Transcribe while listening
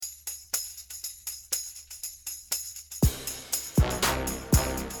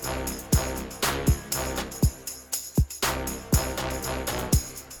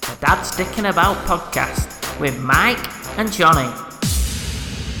Dad's Dicking About podcast with Mike and Johnny.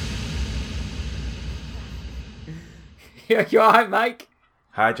 You alright, Mike?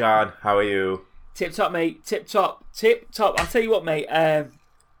 Hi, John. How are you? Tip top, mate. Tip top. I'll tell you what, mate. I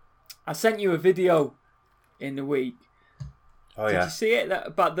sent you a video in the week. Oh, Did yeah. you see it?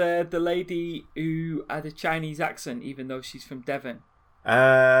 About the lady who had a Chinese accent, even though she's from Devon.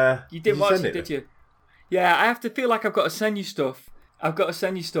 You didn't watch it, did you? Yeah, I have to feel like I've got to send you stuff.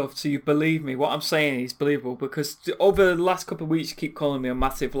 So you believe me. What I'm saying is believable, because over the last couple of weeks you keep calling me a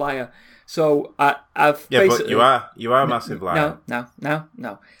massive liar. So I've basically... but you are a massive liar. No.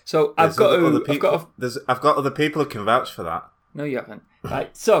 So I've got other people who can vouch for that. No, you haven't.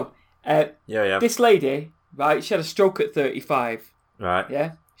 Right. So Yeah. this lady, right? She had a stroke at 35. Right.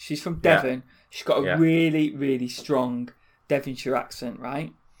 Yeah. She's from Devon. Yeah. She's got a really, really strong Devonshire accent,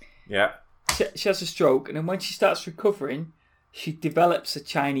 right? Yeah. She has a stroke, and then when she starts recovering, she develops a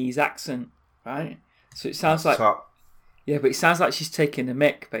Chinese accent, right? So it sounds like... Yeah, but it sounds like she's taking the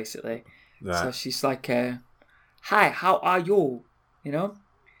mick, basically. Right. So she's like, hi, how are you? You know?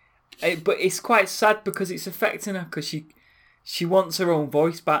 But it's quite sad because it's affecting her, because she wants her own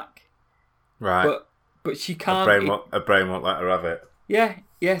voice back. Right. But she can't... Her brain won't let her have it.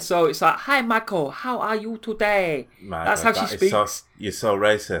 Yeah, so it's like, hi, Michael, how are you today? That's how she speaks. You're so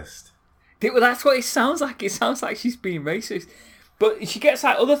racist. Well, that's what it sounds like. It sounds like she's being racist. But she gets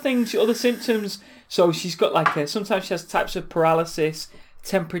like other things, other symptoms. So she's got like sometimes she has types of paralysis,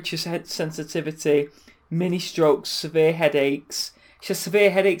 temperature sensitivity, mini strokes, severe headaches. She has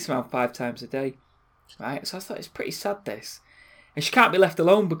severe headaches around 5 times a day. Right? So I thought it's pretty sad, this. And she can't be left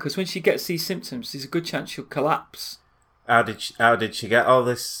alone, because when she gets these symptoms, there's a good chance she'll collapse. How did she get all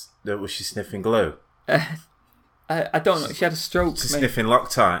this? Was she sniffing glue? I don't know. She had a stroke. She's sniffing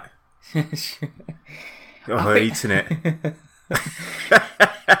Loctite. Eating it.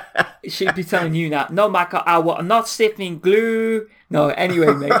 She'd be telling you that. No, Michael, I'm not sniffing glue. No,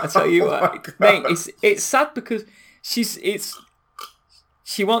 anyway, mate, I tell you what, mate, it's sad because she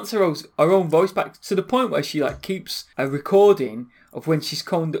wants her own voice back, to the point where she like keeps a recording of when she's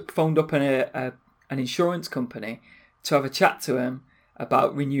phoned up an insurance company to have a chat to him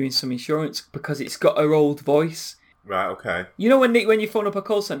about renewing some insurance, because it's got her old voice. Right, okay. You know when you phone up a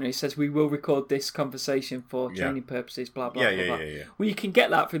call centre, it says, we will record this conversation for training purposes, blah, blah, blah. Yeah. Well, you can get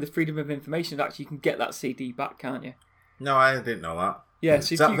that through the Freedom of Information. Actually, you can get that CD back, can't you? No, I didn't know that. Yeah,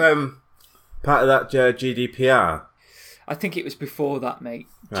 so is that part of that GDPR? I think it was before that, mate.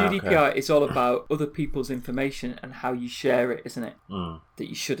 Right, GDPR is all about other people's information and how you share it, isn't it? That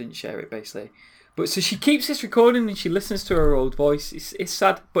you shouldn't share it, basically. But so she keeps this recording and she listens to her old voice. It's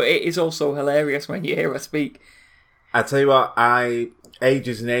sad, but it is also hilarious when you hear her speak. I tell you what,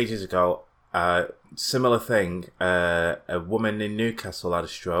 ages and ages ago, similar thing. A woman in Newcastle had a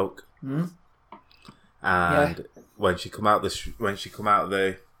stroke, and when she come out of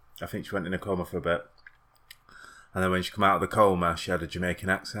the, I think she went in a coma for a bit, and then when she come out of the coma, she had a Jamaican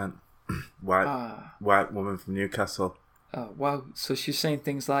accent. White woman from Newcastle. Oh wow! So she's saying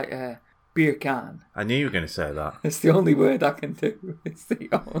things like beer can. I knew you were going to say that. It's the only word I can do. It's the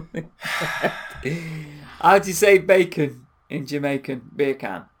only word. How do you say bacon in Jamaican? Beer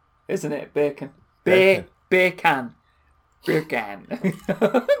can. Isn't it? Bacon. Beer can. Beer can.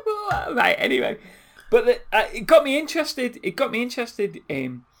 Right, anyway. But it got me interested. It got me interested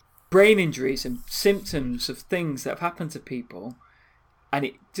in brain injuries and symptoms of things that have happened to people. And do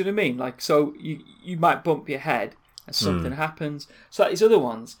you know what I mean? Like, so you might bump your head and something happens. So like these other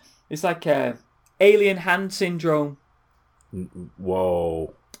ones, it's like alien hand syndrome.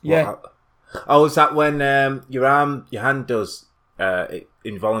 Whoa. Yeah. Oh, is that when your hand does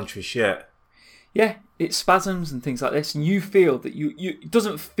involuntary shit? Yeah, it spasms and things like this, and you feel that it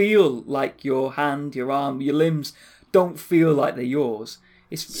doesn't feel like your hand, your arm, your limbs don't feel like they're yours.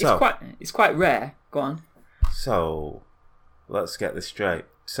 It's quite rare. Go on. So, let's get this straight.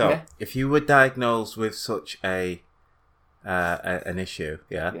 So, if you were diagnosed with such an issue,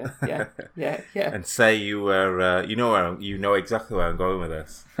 yeah, and say you were, you know exactly where I'm going with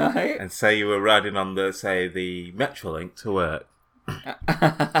this, right? And say you were riding on the Metrolink to work.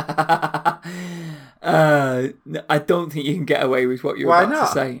 I don't think you can get away with what you're about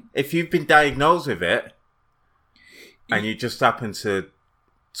to say. If you've been diagnosed with it, and you just happen to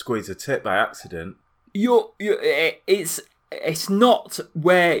squeeze a tip by accident, it's not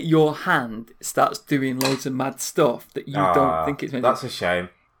where your hand starts doing loads of mad stuff that you don't think it's meant to. That's a shame.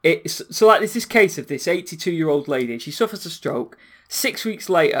 So like there's this case of this 82-year-old lady. She suffers a stroke. 6 weeks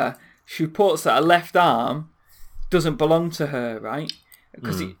later, she reports that her left arm doesn't belong to her, right?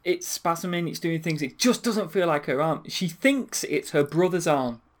 Because it's spasming, it's doing things. It just doesn't feel like her arm. She thinks it's her brother's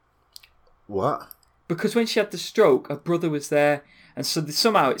arm. What? Because when she had the stroke, her brother was there, and so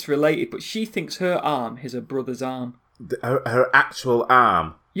somehow it's related, but she thinks her arm is her brother's arm. Her actual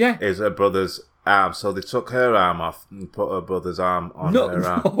arm Yeah. is her brother's arm, so they took her arm off and put her brother's arm on her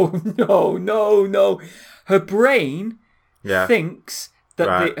arm. No. Her brain Yeah. thinks that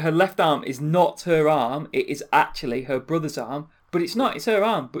Right. her left arm is not her arm, it is actually her brother's arm, but it's not, it's her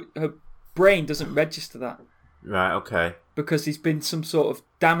arm, but her brain doesn't register that Right, okay. because there's been some sort of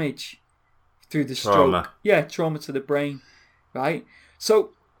damage through the Trauma. stroke. Yeah, trauma to the brain, right?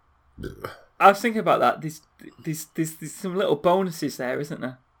 So I was thinking about that. There's some little bonuses there, isn't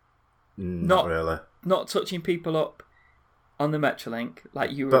there? Not really. Not touching people up on the Metrolink,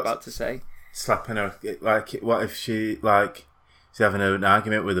 like you were about to say. Slapping her, like, what if she's having an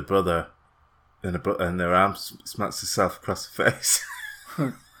argument with her brother and her arm smacks herself across the face?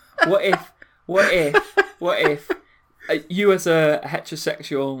 What if you as a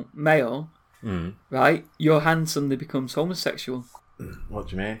heterosexual male, right, your hand suddenly becomes homosexual? What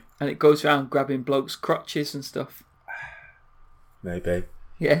do you mean? And it goes around grabbing blokes' crotches and stuff. Maybe.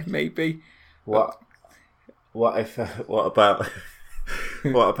 Yeah, maybe. What if? What about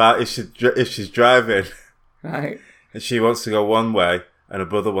if she's driving, Right. and she wants to go one way and her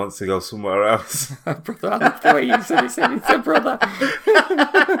brother wants to go somewhere else? Brother, I love the way you said it. It's a brother.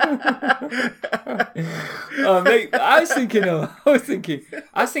 Oh, mate, I was thinking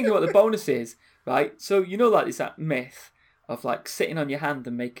what the bonus is, right? So, you know, like, there's that myth of, like, sitting on your hand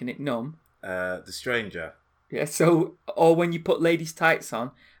and making it numb. The stranger. Yeah, so, or when you put ladies' tights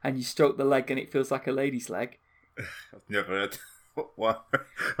on and you stroke the leg and it feels like a lady's leg. I've never heard. What?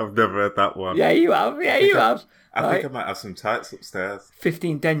 I've never heard that one. Yeah, you have. I think I might have some tights upstairs.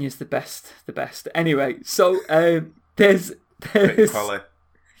 15 denya's the best. Anyway, so there's Collie.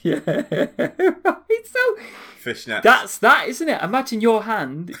 Yeah. Right, so Fishnet. that's that, isn't it? Imagine your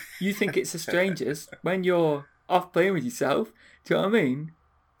hand, you think it's a stranger's when you're off playing with yourself. Do you know what I mean?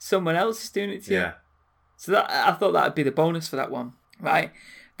 Someone else is doing it to you. Yeah. So that, I thought that would be the bonus for that one, right?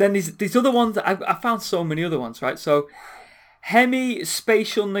 Then these other ones, I found so many other ones, right? So,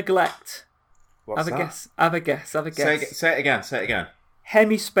 hemispatial neglect. What's that? Have a guess. Say it again.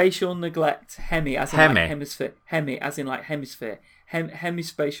 Hemispatial neglect. Hemi, as in Hemi? like hemisphere. Hemi, as in like hemisphere.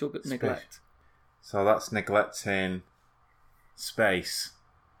 Hemispatial neglect. So that's neglecting space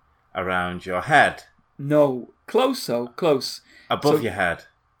around your head. No, close. Above your head.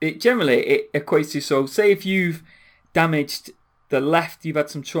 It equates to, so say if you've damaged you've had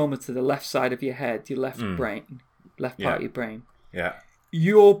some trauma to the left side of your head, your left brain, part of your brain. Yeah.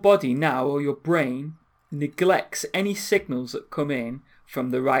 Your body now, or your brain, neglects any signals that come in from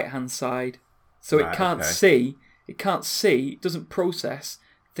the right hand side. So it can't see, it doesn't process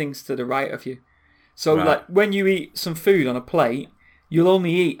things to the right of you. So like when you eat some food on a plate, you'll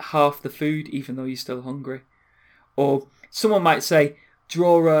only eat half the food even though you're still hungry. Or someone might say,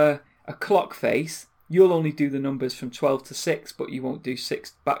 draw a clock face, you'll only do the numbers from 12 to 6, but you won't do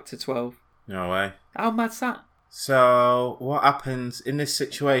 6 back to 12. No way. How mad's that? So what happens in this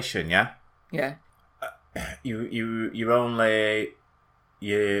situation? Yeah. Yeah. You're only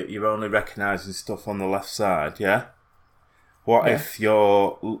recognising stuff on the left side. Yeah. What if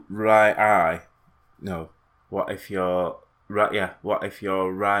your right eye? No. What if your right? Yeah. What if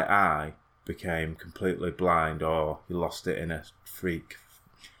your right eye became completely blind, or you lost it in a freak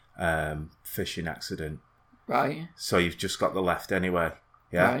fishing accident? Right. So you've just got the left anyway.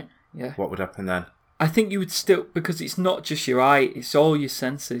 Yeah. Right. Yeah. What would happen then? I think you would still, because it's not just your eye, it's all your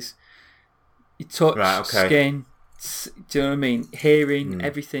senses. Your touch, skin, do you know what I mean? Hearing,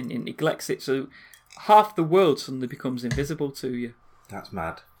 everything. It neglects it. So half the world suddenly becomes invisible to you. That's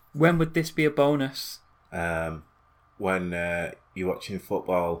mad. When would this be a bonus? When you're watching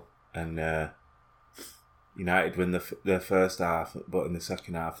football and United win their first half, but in the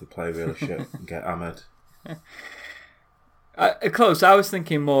second half they play real shit and get hammered. Close. I was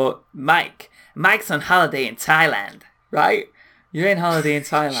thinking more Mike's on holiday in Thailand, right? You're in holiday in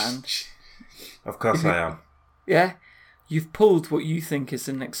Thailand. Of course I am. Yeah? You've pulled what you think is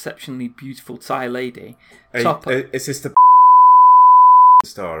an exceptionally beautiful Thai lady. Is this the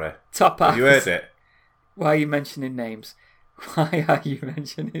story? Top half. Have you heard it? Why are you mentioning names? Why are you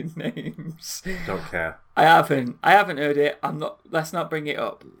mentioning names? Don't care. I haven't heard it. I'm not. Let's not bring it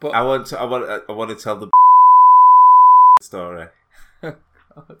up. But I want to tell the story.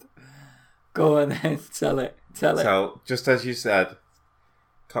 Go on then. Tell it. So just as you said,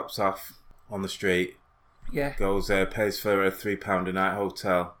 cops off on the street. Yeah. Goes pays for a £3 a night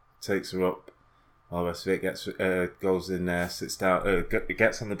hotel. Takes her up. All the rest of it goes in there, sits down,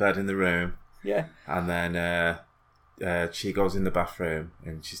 gets on the bed in the room. Yeah. And then she goes in the bathroom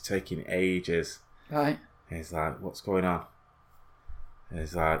and she's taking ages. Right. And he's like, what's going on? And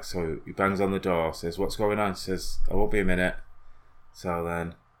he's like, so he bangs on the door, says, what's going on? She says, I won't be a minute. So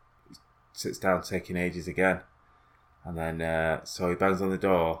then he sits down taking ages again. And then, so he bangs on the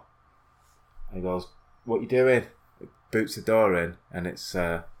door and he goes, what you doing? He boots the door in and it's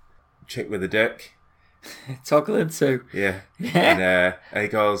a chick with a dick. Toggling too. Yeah. And he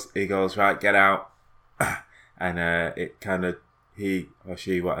goes, right, get out. And it kind of, he or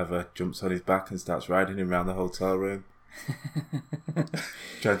she, whatever, jumps on his back and starts riding him around the hotel room.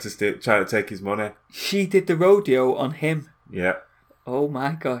 trying to take his money. She did the rodeo on him. Yeah. Oh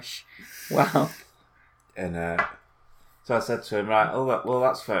my gosh. Wow. And so I said to him, right, well,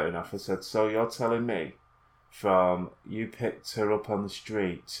 that's fair enough. I said, so you're telling me from you picked her up on the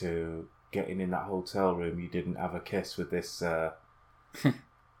street to getting in that hotel room, you didn't have a kiss with this... No.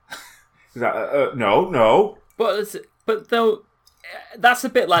 But though, that's a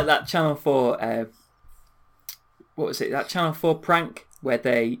bit like that Channel 4... what was it? That Channel 4 prank where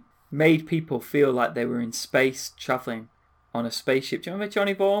they made people feel like they were in space travelling on a spaceship. Do you remember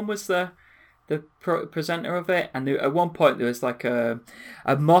Johnny Vaughan was the presenter of it? And at one point there was like a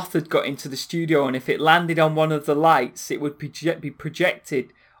moth had got into the studio, and if it landed on one of the lights, it would be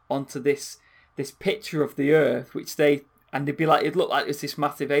projected onto this picture of the Earth, and they'd be like, it'd look like it's this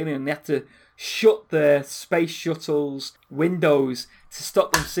massive alien, and they had to shut the space shuttle's windows to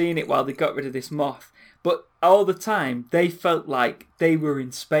stop them seeing it while they got rid of this moth. But all the time, they felt like they were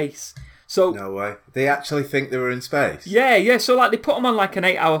in space. So no way. They actually think they were in space? Yeah. So like they put them on like an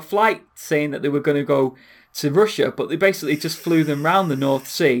 8-hour flight saying that they were going to go to Russia, but they basically just flew them round the North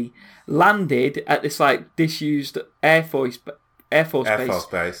Sea, landed at this like disused Air Force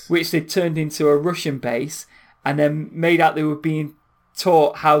base, which they turned into a Russian base, and then made out they were being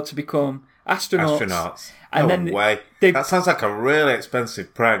taught how to become astronauts. And then way. That sounds like a really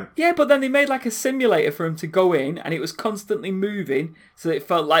expensive prank. Yeah, but then they made like a simulator for him to go in, and it was constantly moving, so it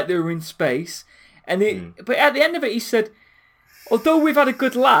felt like they were in space. And but at the end of it, he said, although we've had a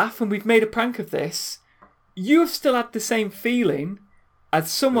good laugh and we've made a prank of this, you've still had the same feeling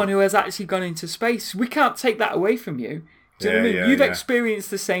as someone who has actually gone into space. We can't take that away from you. Do you know what I mean? You've experienced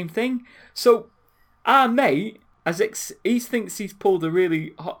the same thing. So our mate, he thinks he's pulled a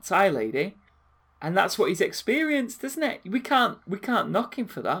really hot Thai lady. And that's what he's experienced, isn't it? We can't knock him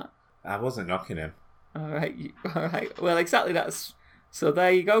for that. I wasn't knocking him. All right. Well, exactly. So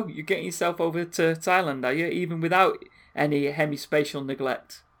there you go. You're getting yourself over to Thailand, are you? Even without any hemispatial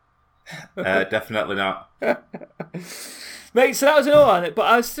neglect. Definitely not. Mate, so that was another one. But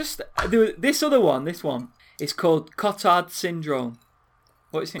I was just... This other one, it's called Cotard Syndrome.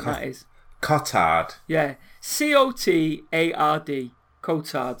 What do you think that is? Cotard? Yeah.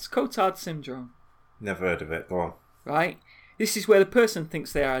 Cotard. Cotard Syndrome. Never heard of it. Go on. Right? This is where the person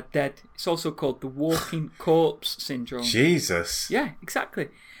thinks they are dead. It's also called the walking corpse syndrome. Jesus. Yeah, exactly.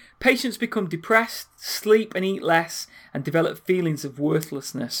 Patients become depressed, sleep and eat less, and develop feelings of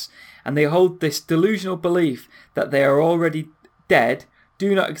worthlessness. And they hold this delusional belief that they are already dead,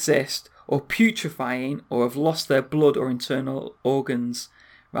 do not exist, or putrefying, or have lost their blood or internal organs.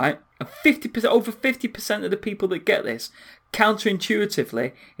 Right? And over 50% of the people that get this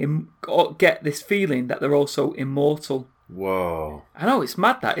counterintuitively get this feeling that they're also immortal. Whoa. I know, it's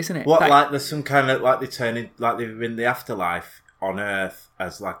mad that, isn't it? What, like there's some kind of, like they turn in, like they're in the afterlife on Earth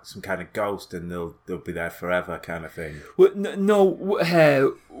as like some kind of ghost and they'll be there forever kind of thing? Well,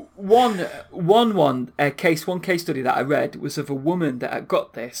 one case study that I read was of a woman that had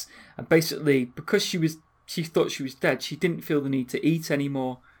got this, and basically because she thought she was dead, she didn't feel the need to eat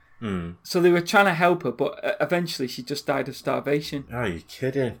anymore. So they were trying to help her, but eventually she just died of starvation. Are you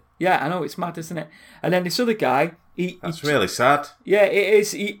kidding? Yeah, I know, it's mad, isn't it? And then this other guy... That's really sad. Yeah, it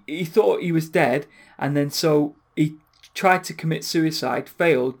is. He thought he was dead, and then so he tried to commit suicide,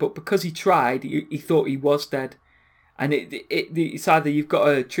 failed, but because he tried, he thought he was dead. And it's either you've got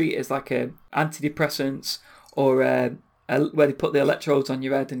to treat it as like a antidepressants or where they put the electrodes on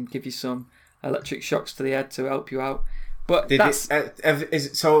your head and give you some electric shocks to the head to help you out. But is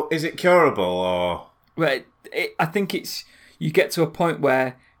it curable or? Well, I think you get to a point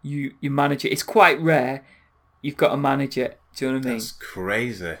where you manage it. It's quite rare. You've got to manage it. Do you know what I mean? That's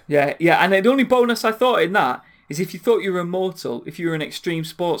crazy. Yeah. And the only bonus I thought in that is if you thought you were immortal, if you were an extreme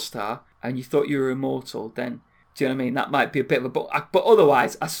sports star and you thought you were immortal, then do you know what I mean? That might be a bit of a but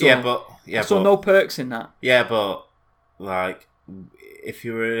otherwise, I saw no perks in that. Yeah, but like if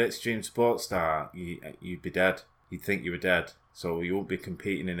you were an extreme sports star, you'd be dead. You'd think you were dead, so you won't be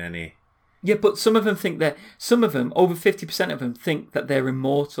competing in any. Yeah, but some of them, over 50% of them think that they're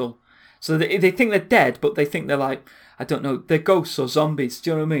immortal. So they think they're dead, but they think they're like, I don't know, they're ghosts or zombies. Do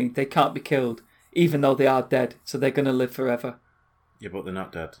you know what I mean? They can't be killed, even though they are dead. So they're going to live forever. Yeah, but they're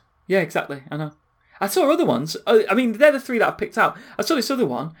not dead. Yeah, exactly. I know. I saw other ones. I mean, they're the 3 that I picked out. I saw this other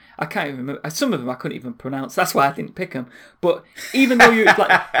one. I can't even remember. Some of them I couldn't even pronounce. That's why I didn't pick them. But even though you like,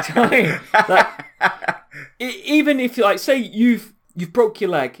 do you know what I mean? Like, even if you like, say you've broke your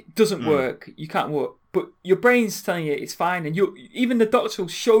leg, it doesn't work, you can't walk, but your brain's telling you it's fine, and even the doctor will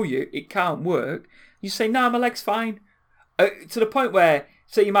show you it can't work. You say, "No, my leg's fine." To the point where,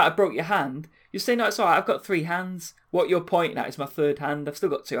 say you might have broke your hand, you say, "No, it's all right. I've got 3 hands. What you're pointing at is my 3rd hand. I've still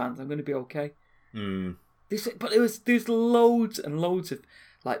got 2 hands. I'm going to be okay." But there's loads and loads of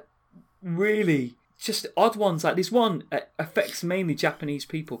like really just odd ones. Like this one affects mainly Japanese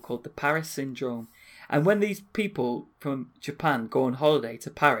people called the Paris syndrome. And when these people from Japan go on holiday to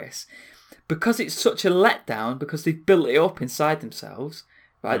Paris, because it's such a letdown, because they've built it up inside themselves,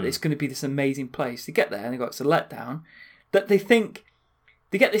 right? It's going to be this amazing place. They get there and they go, it's a letdown, that they think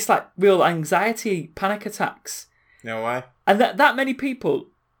they get this like real anxiety, panic attacks. No way. And that many people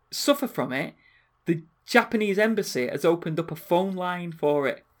suffer from it. The Japanese embassy has opened up a phone line for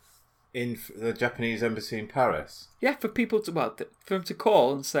it. In the Japanese embassy in Paris? Yeah, for people to, for them to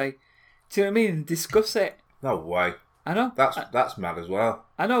call and say, do you know what I mean? And discuss it. No way. I know. That's mad as well.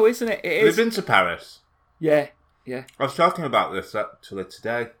 I know, isn't it? It is. We've been to Paris. Yeah. I was talking about this actually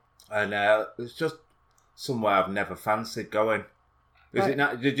today, and it's just somewhere I've never fancied going. Is it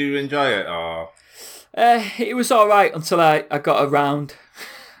not? Did you enjoy it, or? It was all right until I got around,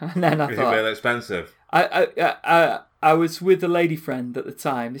 and then I thought. Is it really expensive? I was with a lady friend at the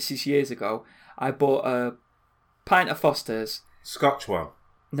time. This is years ago. I bought a pint of Foster's. Scotch one.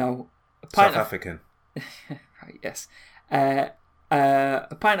 No, a pint South African. Right. Yes. A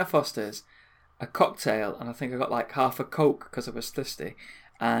pint of Foster's, a cocktail, and I think I got like half a Coke because I was thirsty.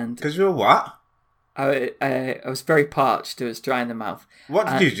 And because you were what? I was very parched. It was dry in the mouth. What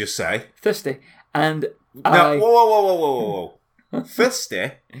did you just say? Thirsty. And no, whoa.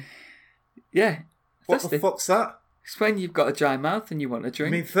 Thirsty? Yeah. What the fuck's that? It's when you've got a dry mouth and you want a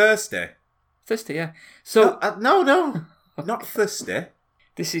drink. You mean thirsty? Thirsty, yeah. So no, not thirsty.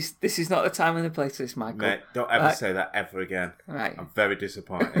 This is not the time and the place for this, Michael. Mate, don't ever say that ever again. Right. I'm very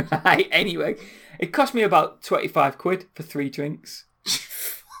disappointed. Right, anyway, it cost me about 25 quid for 3 drinks.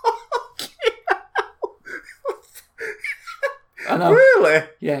 I know. Really?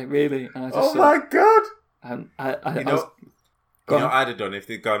 Yeah, really. And I just my God. You know what I'd have done if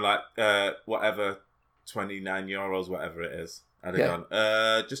they'd gone like, whatever, €29, whatever it is. I'd have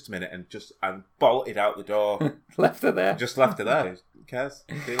gone, just a minute, and bolted out the door. Left her there. Just left her there. Who cares?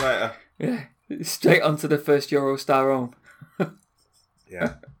 See you later. Yeah. Straight onto the first Eurostar home.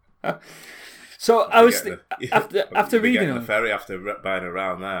 Yeah. So I was after reading on the ferry after buying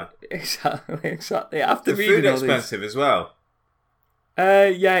around there. Exactly. After reading food all expensive as well.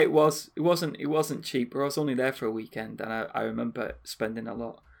 Yeah, it was. It wasn't cheap. I was only there for a weekend, and I remember spending a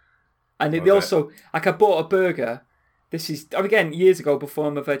lot. And they also, like, I bought a burger. This is again years ago before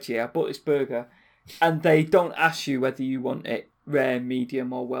I'm a veggie. I bought this burger, and they don't ask you whether you want it rare,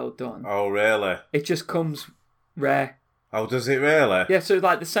 medium, or well done. Oh, really? It just comes rare. Oh, does it really? Yeah, so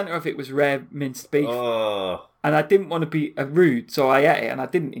like the centre of it was rare minced beef. Oh. And I didn't want to be rude, so I ate it, and I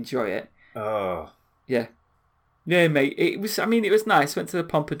didn't enjoy it. Oh. Yeah. Yeah, mate. It was nice. Went to the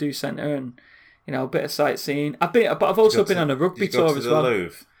Pompidou Centre and, a bit of sightseeing. But I've also been on a rugby tour as well.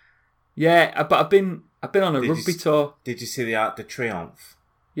 Louvre? Yeah, but I've been on a rugby tour. Did you see the Arc de Triomphe?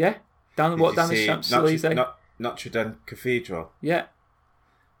 Yeah. Down the Champs-Elysees. Notre Dame Cathedral? Yeah.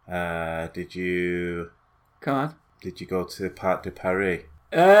 Did you... Come on. Did you go to Parc de Paris?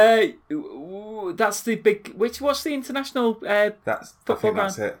 That's the big... What's the international I think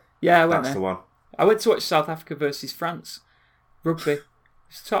that's it. Yeah, I went there. That's the one. I went to watch South Africa versus France. Rugby.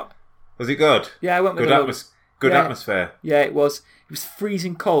 It's top. Was it good? Yeah, I went with good atmosphere. Yeah, it was. It was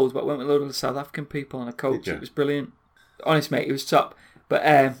freezing cold, but I went with a load of South African people on a coach. It was brilliant. Honest, mate, it was top. But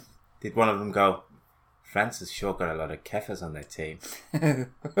did one of them go, France has sure got a lot of keffers on their team?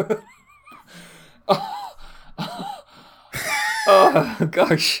 Oh,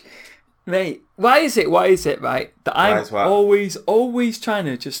 gosh. Mate, why is it, right, that I'm always trying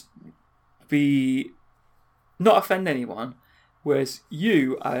to just not offend anyone, whereas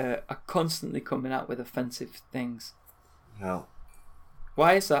you are constantly coming out with offensive things. No.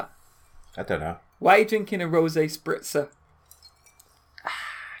 Why is that? I don't know. Why are you drinking a rosé spritzer?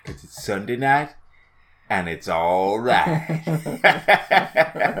 Because it's Sunday night and it's all right.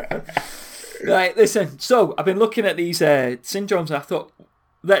 Right, listen. So I've been looking at these syndromes and I thought,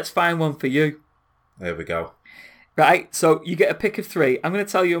 let's find one for you. There we go. Right? So you get a pick of 3. I'm going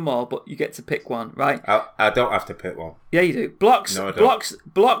to tell you them all, but you get to pick one, right? I don't have to pick one. Yeah, you do.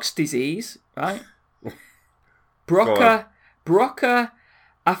 Block's disease, right? Broca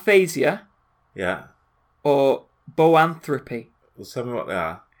aphasia. Yeah. Or boanthropy. Well, tell me what they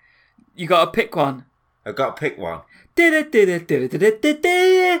are. You got to pick one. I've got to pick one.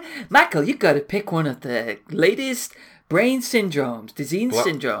 Michael, you got to pick one of the latest brain syndromes, disease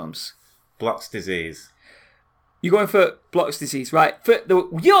syndromes. Block's disease. You're going for Block's disease, right?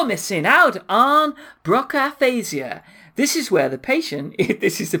 You're missing out on brochaphasia. This is where the patient.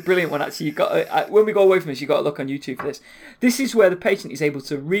 This is a brilliant one, actually. You got when we go away from this, you got to look on YouTube for this. This is where the patient is able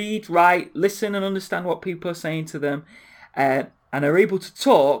to read, write, listen, and understand what people are saying to them, and are able to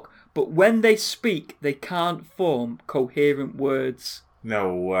talk. But when they speak, they can't form coherent words.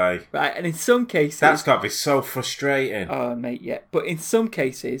 No way. Right, and in some cases, that's got to be so frustrating. Oh, mate, yeah. But in some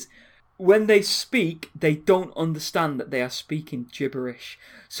cases, when they speak, they don't understand that they are speaking gibberish.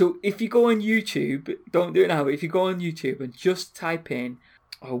 So if you go on YouTube, don't do it now, but if you go on YouTube and just type in,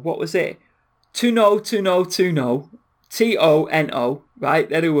 what was it? Tuno, T-O-N-O, right?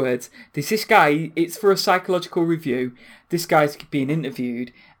 They're the words. There's this guy, it's for a psychological review. This guy's being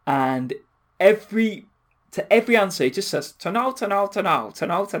interviewed, and every answer, he just says, Tuno, right?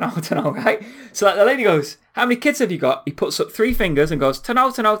 So like the lady goes, how many kids have you got? He puts up 3 fingers and goes,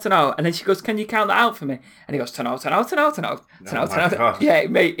 Tuno. And then she goes, can you count that out for me? And he goes, Tuno. Yeah,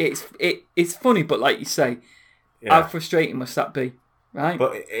 mate, it's funny, but like you say, how frustrating must that be, right?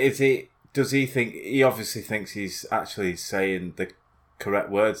 But does he think, he obviously thinks he's actually saying the correct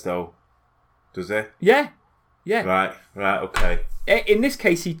words though, does he? Yeah. Right, okay. In this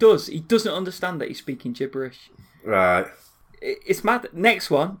case, he does. He doesn't understand that he's speaking gibberish. Right. It's mad. Next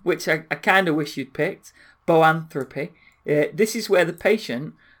one, which I kind of wish you'd picked, boanthropy. This is where the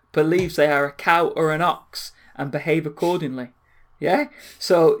patient believes they are a cow or an ox and behave accordingly. Yeah?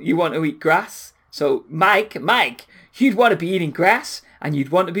 So you want to eat grass. So Mike, you'd want to be eating grass and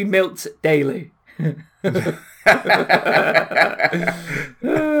you'd want to be milked daily. You'd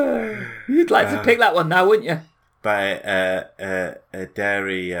like to pick that one now, wouldn't you? By a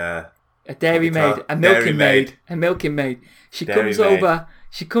dairy... a dairy maid, a milking maid. She comes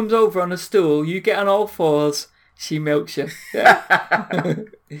over on a stool, you get on all 4s, she milks you. Yeah.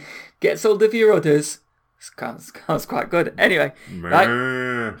 Gets hold of your udders. Sounds quite good. Anyway, right?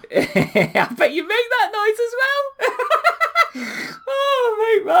 I bet you make that noise as well. Oh,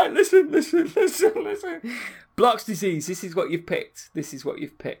 mate, right, listen. Block's disease, this is what you've picked.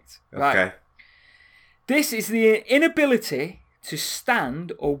 Right. Okay. This is the inability to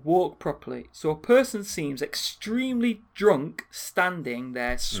stand or walk properly. So a person seems extremely drunk standing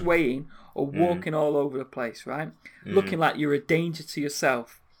there, swaying or walking all over the place, right? Looking like you're a danger to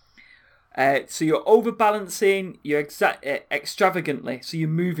yourself. So you're overbalancing, you're extravagantly, so you're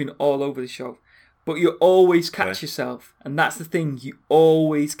moving all over the show. But you always catch yourself. And that's the thing, you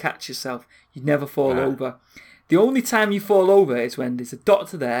always catch yourself. You never fall over. The only time you fall over is when there's a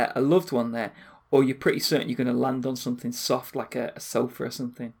doctor there, a loved one there, or you're pretty certain you're going to land on something soft like a sofa or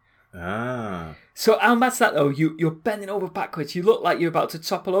something. So how mad's that though? You're bending over backwards. You look like you're about to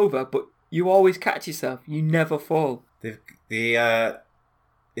topple over, but you always catch yourself. You never fall. Is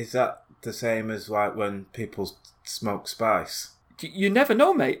that the same as like when people smoke spice? You never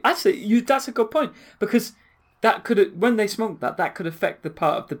know, mate. Actually, that's a good point, because that when they smoke that could affect the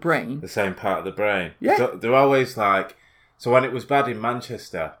part of the brain. The same part of the brain. Yeah. So they're always like. So when it was bad in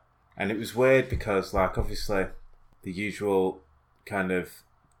Manchester. And it was weird because, like, obviously, the usual kind of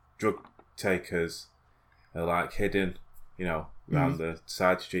drug takers are, like, hidden, around the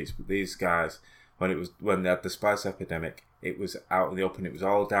side streets. But these guys, when they had the spice epidemic, it was out in the open. It was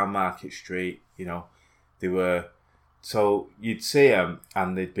all down Market Street, They were... So you'd see them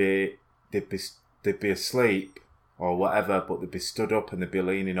and they'd be asleep or whatever, but they'd be stood up and they'd be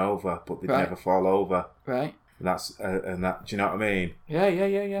leaning over, but they'd never fall over. Right. And that. Do you know what I mean? Yeah.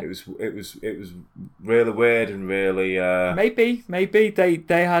 It was really weird and really. Maybe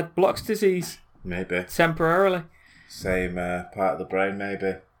they had Block's disease. Maybe temporarily. Same part of the brain,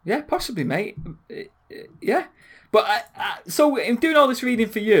 maybe. Yeah, possibly, mate. Yeah, but so in doing all this reading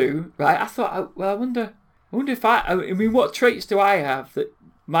for you, right? I thought, I wonder if I mean, what traits do I have that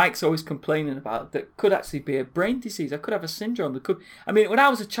Mike's always complaining about that could actually be a brain disease? I could have a syndrome that could. I mean, when I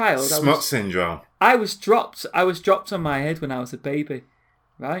was a child, Smut syndrome. I was dropped on my head when I was a baby,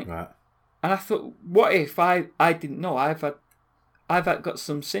 right? Right. And I thought, what if I didn't know? I've got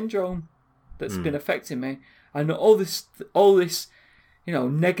some syndrome that's been affecting me, and all this,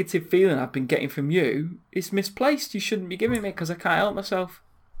 negative feeling I've been getting from you is misplaced. You shouldn't be giving me because I can't help myself.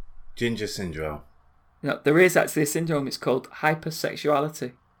 Ginger syndrome. No, there is actually a syndrome. It's called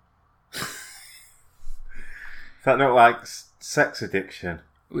hypersexuality. Is that not like sex addiction?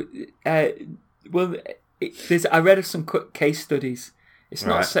 Well, I read of some case studies. It's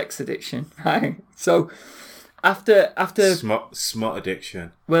not sex addiction, right? So after smut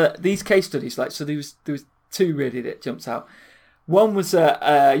addiction. Well, these case studies, like, so there was two really that jumped out. One was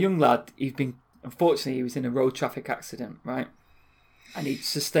a young lad. Unfortunately, he was in a road traffic accident, right? And he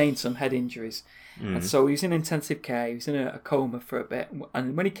sustained some head injuries. And so he was in intensive care. He was in a coma for a bit.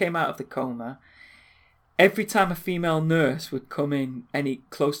 And when he came out of the coma, every time a female nurse would come in any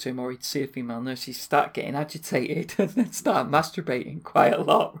close to him, or he'd see a female nurse, he'd start getting agitated and then start masturbating quite a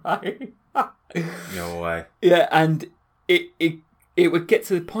lot, right? No way. Yeah, and it would get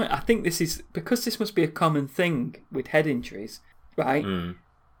to the point. I think this is because this must be a common thing with head injuries, right?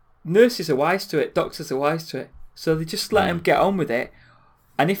 Nurses are wise to it, doctors are wise to it, so they just let him get on with it.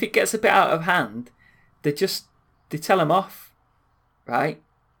 And if it gets a bit out of hand, they tell him off, right?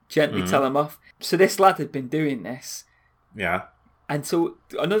 Gently tell him off. So this lad had been doing this. Yeah. And so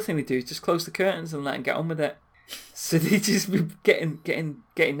another thing they do is just close the curtains and let him get on with it. So they just be getting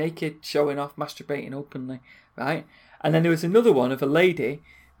naked, showing off, masturbating openly, right? And then there was another one of a lady,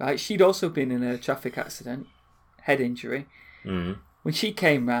 right? She'd also been in a traffic accident, head injury. When she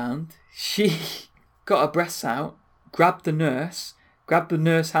came round, she got her breasts out, grabbed the nurse's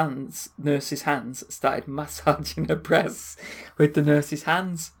hands, started massaging her breasts with the nurse's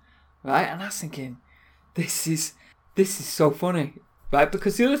hands, right? And I was thinking, this is so funny, right?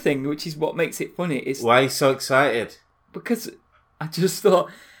 Because the other thing, which is what makes it funny, is why are you so excited? Because I just thought,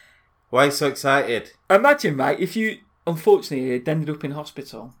 why are you so excited? Imagine, right? If you unfortunately had ended up in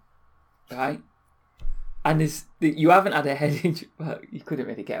hospital, right? And you haven't had a head injury, well, you couldn't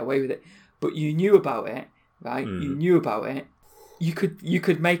really get away with it, but you knew about it, right? You knew about it. You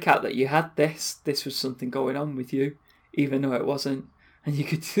could make out that you had this was something going on with you, even though it wasn't, and you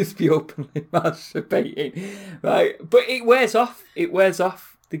could just be openly masturbating, right? But it wears off.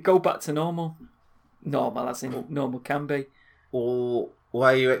 They go back to normal as in normal can be. Or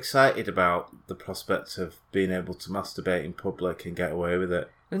why are you excited about the prospect of being able to masturbate in public and get away with it?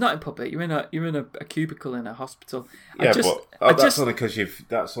 Not in public. You're in a cubicle in a hospital. Yeah, that's only because you're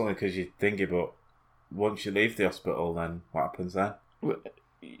thinking. But once you leave the hospital, then what happens then?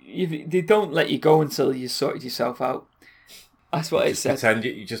 They don't let you go until you sorted yourself out. That's what it says.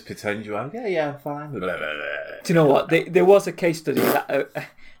 You just pretend you are. Yeah, I'm fine. Do you know what? There was a case study that I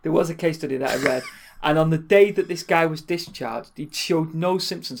read, and on the day that this guy was discharged, he showed no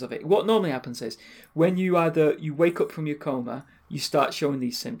symptoms of it. What normally happens is when you wake up from your coma, you start showing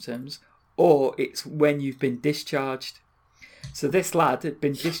these symptoms, or it's when you've been discharged. So this lad had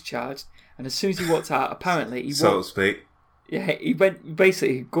been discharged, and as soon as he walked out, apparently so to speak. Yeah, he went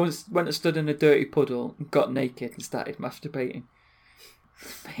and stood in a dirty puddle and got naked and started masturbating.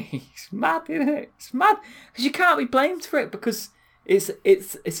 It's mad, isn't it? It's mad because you can't be blamed for it because it's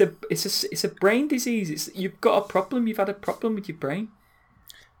a brain disease. You've got a problem. You've had a problem with your brain.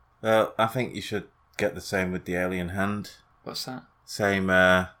 Well, I think you should get the same with the alien hand. What's that? Same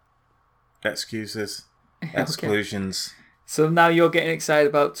excuses, exclusions. Okay. So now you're getting excited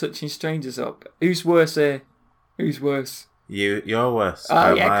about touching strangers up. Who's worse here? Who's worse? You're worse.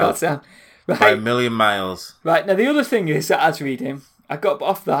 Oh, yeah, of course I am. Right. By a million miles. Right, now the other thing is that I was reading, I got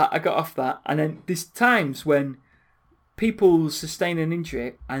off that, and then there's times when people sustain an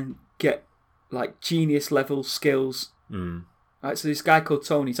injury and get, like, genius-level skills. Right, so this guy called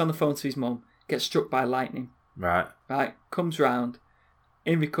Tony, he's on the phone to his mum, gets struck by lightning. Right, comes round,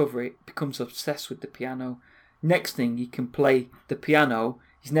 in recovery, becomes obsessed with the piano. Next thing, he can play the piano.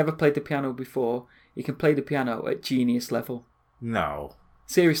 He's never played the piano before. He can play the piano at genius level. No.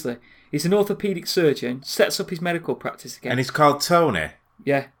 Seriously. He's an orthopaedic surgeon, sets up his medical practice again. And he's called Tony?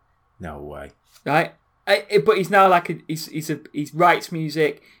 Yeah. No way. Right? But he's now like he writes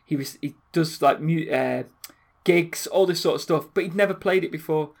music. He does like gigs, all this sort of stuff. But he'd never played it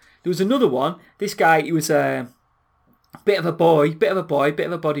before. There was another one. This guy, he was a bit of a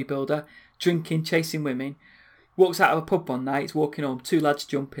bodybuilder, drinking, chasing women. Walks out of a pub one night, he's walking home, two lads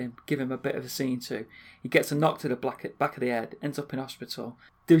jump him, give him a bit of a scene too. He gets a knock to the back of the head, ends up in hospital.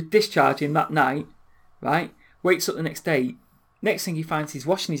 They discharge him that night, right? Wakes up the next day. Next thing he finds, he's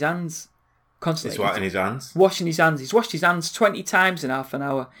washing his hands constantly. He's washing his hands? Washing his hands. He's washed his hands 20 times in half an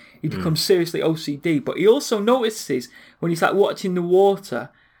hour. He becomes seriously OCD. But he also notices when he's like watching the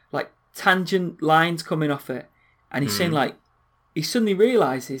water, like tangent lines coming off it. And he's saying like, he suddenly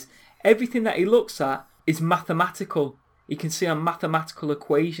realises everything that he looks at is mathematical. You can see a mathematical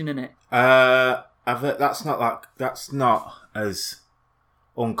equation in it. That's not as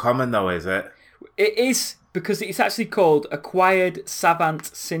uncommon though, is it? It is, because it's actually called acquired savant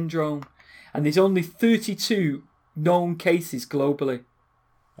syndrome, and there's only 32 known cases globally.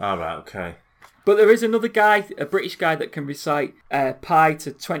 All right, okay. But there is another guy, a British guy, that can recite pi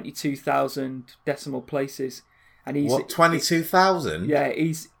to 22,000 decimal places. And he's, what, 22,000? Yeah,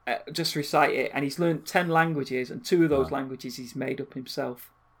 he's just recite it, and he's learned 10 languages, and 2 of those languages he's made up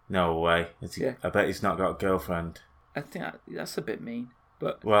himself. No way. Yeah. I bet he's not got a girlfriend. I think that's a bit mean,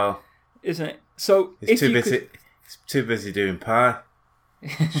 but well, isn't it? So he's too busy doing pie.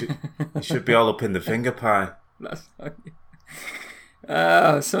 He should be all up in the finger pie. That's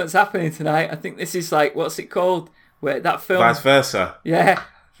something's happening tonight. I think this is like, what's it called? Where that film? Vice versa. Yeah,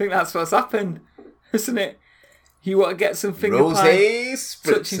 I think that's what's happened, isn't it? You want to get some finger Rosé pie,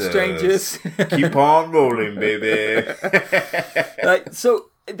 spritzers. touching strangers. Keep on rolling, baby.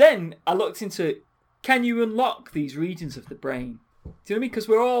 So then I looked into, can you unlock these regions of the brain? Do you know what I mean? Because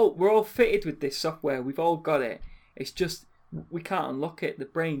we're all fitted with this software. We've all got it. It's just we can't unlock it. The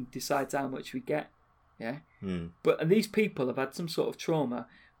brain decides how much we get. Yeah. And these people have had some sort of trauma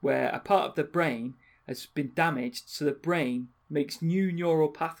where a part of the brain has been damaged, so the brain makes new neural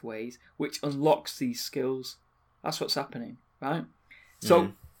pathways which unlocks these skills. That's what's happening, right?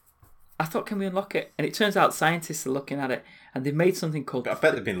 So I thought, can we unlock it? And it turns out scientists are looking at it, and they've made something called... I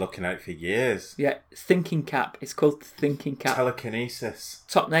bet they've been looking at it for years. Yeah, thinking cap. It's called thinking cap. Telekinesis.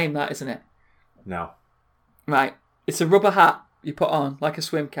 Top name, that, isn't it? No. Right. It's a rubber hat you put on, like a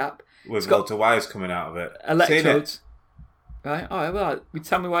swim cap. With lots of wires coming out of it. Electrodes. Right. Oh, well,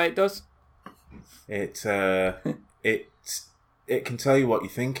 tell me why it does. It can tell you what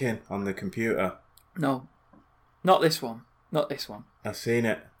you're thinking on the computer. No. Not this one. Not this one. I've seen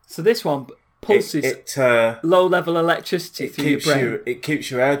it. So this one pulses low-level electricity through your brain. It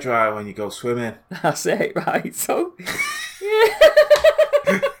keeps your hair dry when you go swimming. That's it, right? So...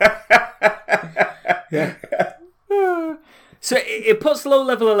 yeah. So it puts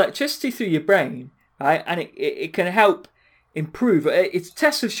low-level electricity through your brain, right? And it can help improve. Its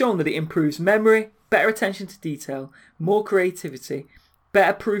tests have shown that it improves memory, better attention to detail, more creativity,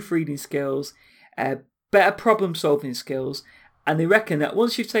 better proofreading skills, better problem-solving skills. And they reckon that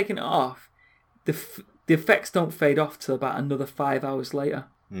once you've taken it off, the effects don't fade off till about another 5 hours later.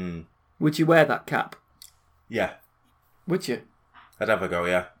 Would you wear that cap? Yeah. Would you? I'd have a go,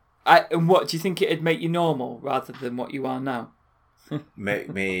 yeah. And what, do you think it'd make you normal rather than what you are now? It'd make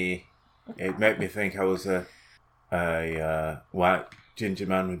me think I was a white ginger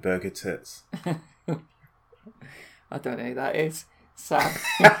man with burger tits. I don't know who that is. Sam.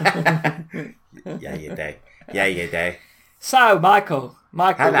 Yeah, you do. Yeah, you do. So, Michael,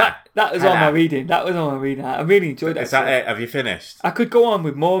 that was all my reading. That was all my reading. I really enjoyed it. Is that it? Have you finished? I could go on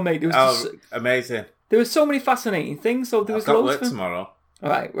with more, mate. Amazing. There were so many fascinating things. So there was I've got loads work tomorrow.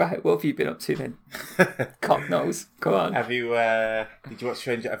 Right. What have you been up to then? Cock knows. Go on. Have you watched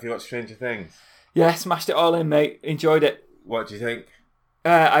Stranger Things? Yeah, smashed it all in, mate. Enjoyed it. What do you think?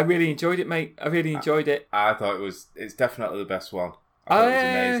 I really enjoyed it, mate. I really enjoyed it. I thought it's definitely the best one. I thought it was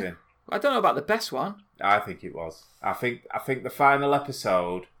amazing. I don't know about the best one. I think it was. I think the final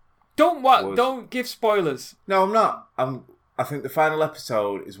episode. Don't give spoilers. No, I'm not. I think the final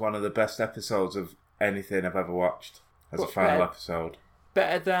episode is one of the best episodes of anything I've ever watched as a final episode.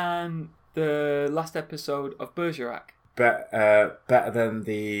 Better than the last episode of Bergerac. Better than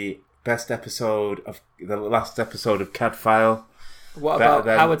the best episode of the last episode of Cadfael. What about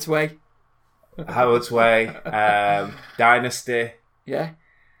Howard's Way? Howard's Way. Dynasty. Yeah.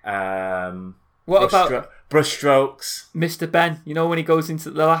 What about Brushstrokes? Mr. Ben. You know when he goes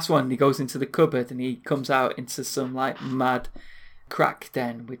into the last one, he goes into the cupboard and he comes out into some like mad crack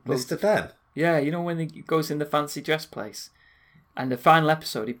den with Mr. Ben. Yeah, you know when he goes in the fancy dress place, and the final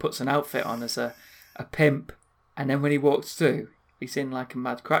episode he puts an outfit on as a pimp, and then when he walks through, he's in like a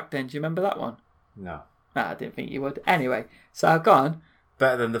mad crack den. Do you remember that one? No. I didn't think you would. Anyway, so I've gone.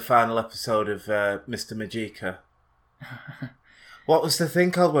 Better than the final episode of Mr. Majika. What was the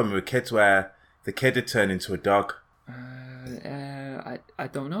thing called when we were kids where the kid had turned into a dog? I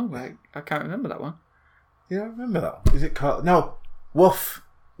don't know. I can't remember that one. You don't remember that? Is it called? No, Woof.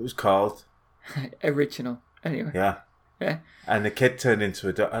 It was called. Original. Anyway. Yeah. Yeah. And the kid turned into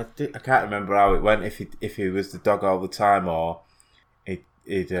a dog. I can't remember how it went. If he was the dog all the time, or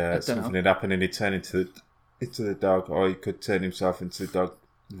he'd something had happened and he'd turn into the dog, or he could turn himself into the dog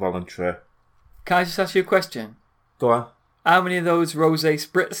voluntary. Can I just ask you a question? Go on. How many of those rosé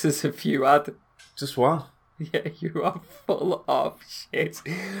spritzers have you had? Just one. Yeah, you are full of shit.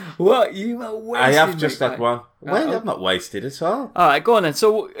 What? You are wasted. I have just had one. Well, I'm not wasted at all. All right, go on then.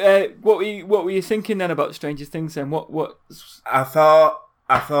 So, what were you thinking then about Stranger Things? Then what? I thought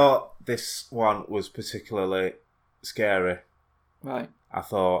this one was particularly scary. Right. I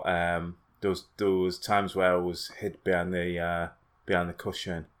thought there was times where I was hid behind the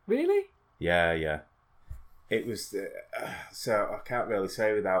cushion. Really? Yeah. It was so I can't really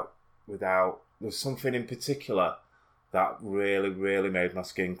say without. There's something in particular that really made my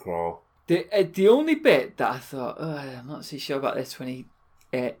skin crawl. The only bit that I thought, I'm not so sure about this, when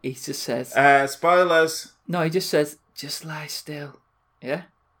he just says, spoilers. No, he just says, just lie still. Yeah.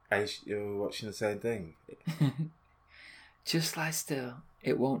 You're watching the same thing. Just lie still.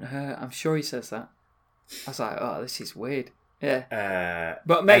 It won't hurt. I'm sure he says that. I was like, oh, this is weird. Yeah.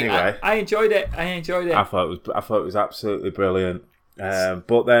 But mate, anyway, I enjoyed it. I thought it was absolutely brilliant.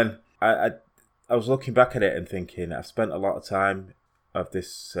 But then I was looking back at it and thinking, I've spent a lot of time of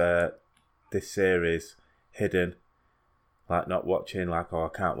this series hidden, like not watching, like, oh, I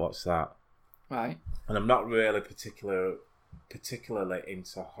can't watch that. Right. And I'm not really particularly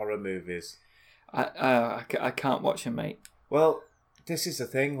into horror movies. I can't watch them, mate. Well, this is the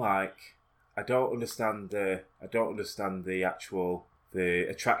thing. Like, I don't understand the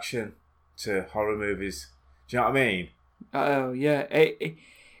attraction to horror movies. Do you know what I mean? Oh yeah, it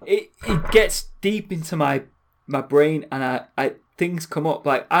gets deep into my brain, and I things come up.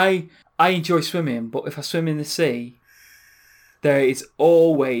 Like I enjoy swimming, but if I swim in the sea, there is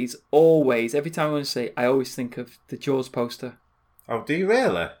always every time I want to see, I always think of the Jaws poster. Oh, do you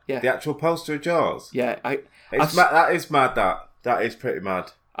really? Yeah. The actual poster of Jaws? Yeah. That is mad. That is pretty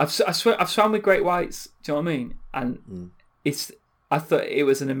mad. I've swam with great whites. Do you know what I mean? And I thought it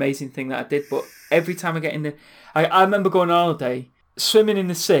was an amazing thing that I did. But every time I get in I remember going on holiday, swimming in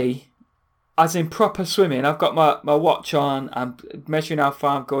the sea, as in proper swimming. I've got my watch on. I'm measuring how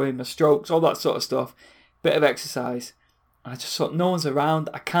far I'm going, my strokes, all that sort of stuff. Bit of exercise. And I just thought, no one's around.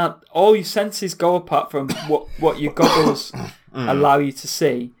 I can't. All your senses go apart from what your goggles allow you to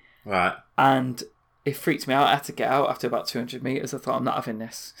see. Right. And it freaked me out. I had to get out after about 200 metres. I thought, I'm not having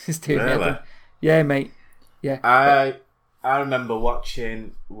this. It's too really? Yeah, mate. Yeah. I remember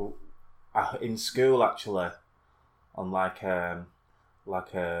watching in school, actually, on like a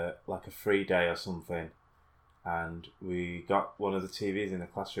free day or something, and we got one of the TVs in the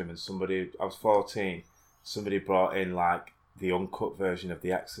classroom, and I was 14. Somebody brought in like the uncut version of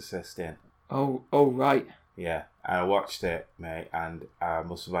The Exorcist in. Oh, right. Yeah, and I watched it, mate, and I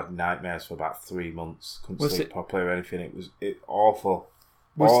must have had nightmares for about 3 months. Couldn't sleep properly or anything. It was awful.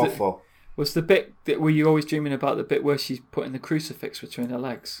 Awful. Was the bit were you always dreaming about, the bit where she's putting the crucifix between her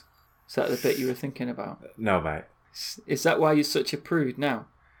legs? Is that the bit you were thinking about? No, mate. Is that why you're such a prude now?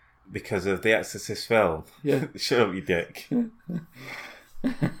 Because of the Exorcist film? Yeah. Shut up, you dick.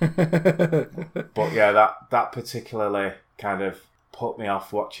 But yeah, that particularly kind of put me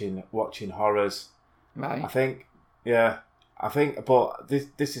off watching horrors. Right. I think, but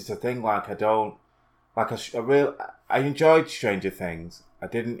this is the thing. Like, I enjoyed Stranger Things. I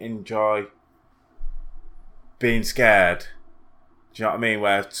didn't enjoy being scared. Do you know what I mean?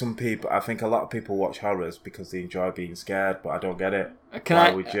 Where some people, I think a lot of people watch horrors because they enjoy being scared, but I don't get it.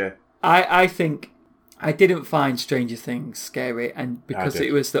 Why would you? I think I didn't find Stranger Things scary, and because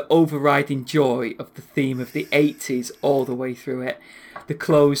it was the overriding joy of the theme of the 80s all the way through it. The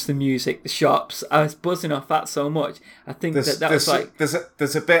clothes, the music, the shops. I was buzzing off that so much. I think that was like...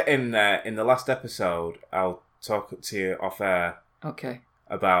 There's a bit in the last episode, I'll talk to you off air. Okay.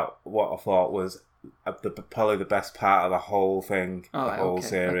 About what I thought was probably the best part of the whole thing,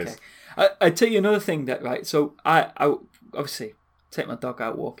 series. Okay. I tell you another thing that, right, so I obviously take my dog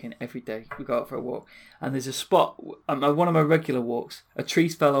out walking every day. We go out for a walk, and there's a spot on one of my regular walks, a tree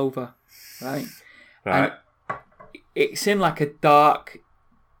fell over, right? Right. And it's in like a dark,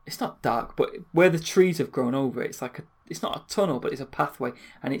 it's not dark, but where the trees have grown over, it's like it's not a tunnel, but it's a pathway,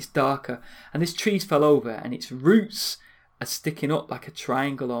 and it's darker. And this tree fell over, and its roots are sticking up like a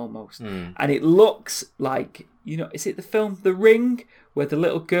triangle almost. And it looks like, is it the film The Ring, where the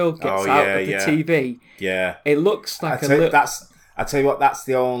little girl gets out of the TV? Yeah. It looks like I tell you what, that's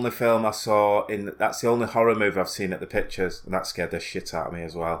the only film I saw that's the only horror movie I've seen at the pictures, and that scared the shit out of me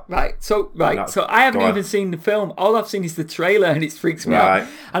as well. So I haven't even seen the film. All I've seen is the trailer, and it freaks me out.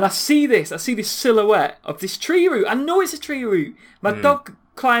 And I see this silhouette of this tree root. I know it's a tree root. My dog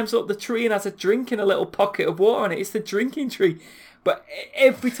climbs up the tree and has a drink in a little pocket of water on it. It's the drinking tree. But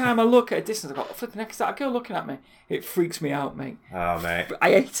every time I look at a distance, I go, flipping heck, is that a girl looking at me? It freaks me out, mate. Oh, mate.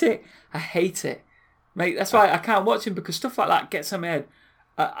 I hate it. Mate, that's why I can't watch him, because stuff like that gets on my head.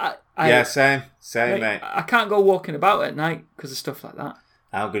 Same, mate. I can't go walking about at night because of stuff like that.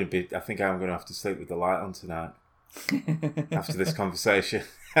 I think I'm going to have to sleep with the light on tonight After this conversation.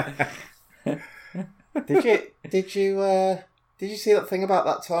 Did Did you see that thing about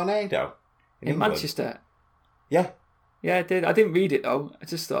that tornado in England? Manchester? Yeah. Yeah, I did. I didn't read it though. I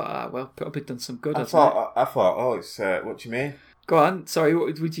just thought, well, probably done some good. I thought, oh, it's what do you mean? Go on. Sorry,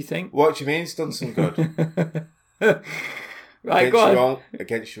 what would you think? What do you mean it's done some good? Right, go on.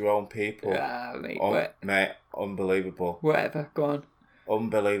 Against your own people. Mate, unbelievable. Whatever, go on.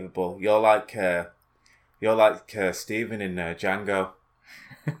 Unbelievable. You're like Stephen in Django.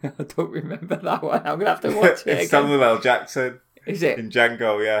 I don't remember that one. I'm gonna have to watch it. It's Samuel L. Jackson. Is it in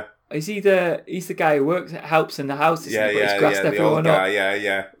Django? Yeah. Is he he's the guy who helps in the house? Yeah. The old guy.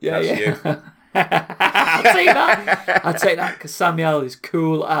 Yeah. That's you. I'll take that because Samuel is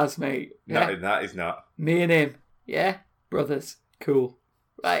cool as, mate. Yeah? No, that is not. Me and him. Yeah, brothers. Cool.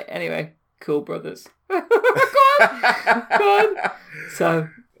 Right. Anyway, cool brothers. Go on. So.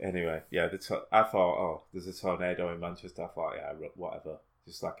 Anyway, yeah. I thought, there's a tornado in Manchester. I thought, yeah, whatever.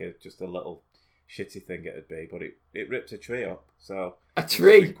 Just a little shitty thing it'd be, but it ripped a tree up. So a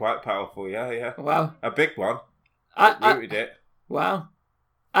tree, quite powerful. Yeah. Wow. A big one. Rooted it. Wow.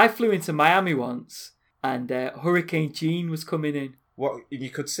 I flew into Miami once, and Hurricane Gene was coming in. What? You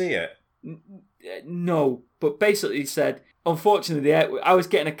could see it? No, but basically he said, unfortunately, I was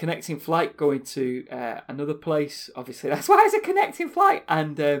getting a connecting flight going to another place. Obviously, that's why it's a connecting flight.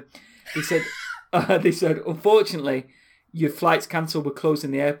 And they said, unfortunately, your flight's cancelled. We're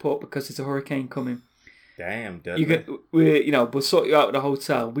closing the airport because there's a hurricane coming. Damn, we'll sort you out at the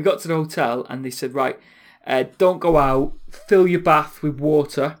hotel. We got to the hotel and they said, right, don't go out. Fill your bath with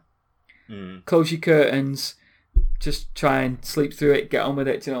water. Close your curtains. Just try and sleep through it. Get on with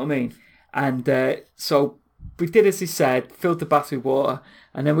it. Do you know what I mean? And so we did as he said. Filled the bath with water,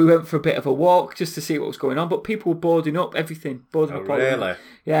 and then we went for a bit of a walk just to see what was going on. But people were boarding up everything. Really?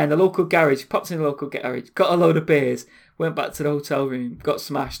 Yeah, in the local garage. Popped in the local garage. Got a load of beers. Went back to the hotel room. Got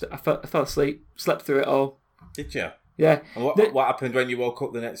smashed. I fell asleep. Slept through it all. Did you? Yeah. And what happened when you woke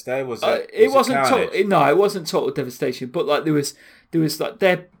up the next day? It wasn't total devastation, but like there was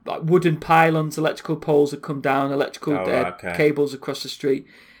like wooden pylons, electrical poles had come down, cables across the street.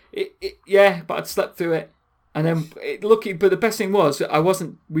 But I'd slept through it, and then but the best thing was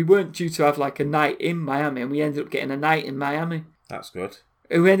we weren't due to have like a night in Miami, and we ended up getting a night in Miami. That's good.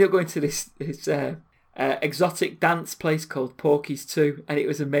 And we ended up going to this exotic dance place called Porky's 2, and it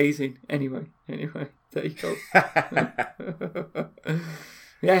was amazing. Anyway. There you go.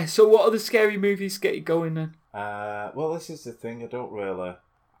 Yeah, so what other scary movies get you going then? Well, this is the thing. I don't really...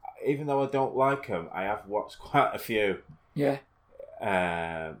 Even though I don't like them, I have watched quite a few. Yeah.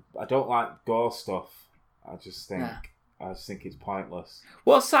 I don't like gore stuff. I just think it's pointless.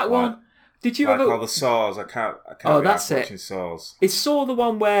 What's that one? Did you ever... all the Saws. I can't that's it. Watching Saws. Is Saw the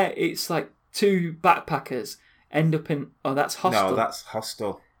one where it's like two backpackers end up in... Oh, that's Hostel. No, that's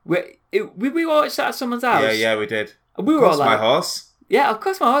Hostel. We watched that at someone's house. Yeah, we did. And we were all like... My horse. Yeah, of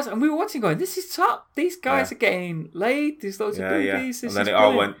course, my horse. And we were watching going, this is top. These guys are getting laid. There's loads of boobies. And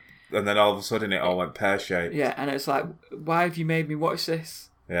then all of a sudden it all went pear-shaped. Yeah, and it's like, why have you made me watch this?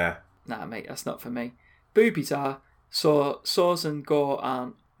 Yeah. Nah, mate, that's not for me. Boobies are. Saws and gore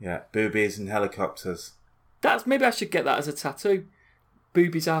aren't. Yeah, boobies and helicopters. Maybe I should get that as a tattoo.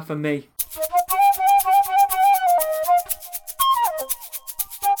 Boobies are for me.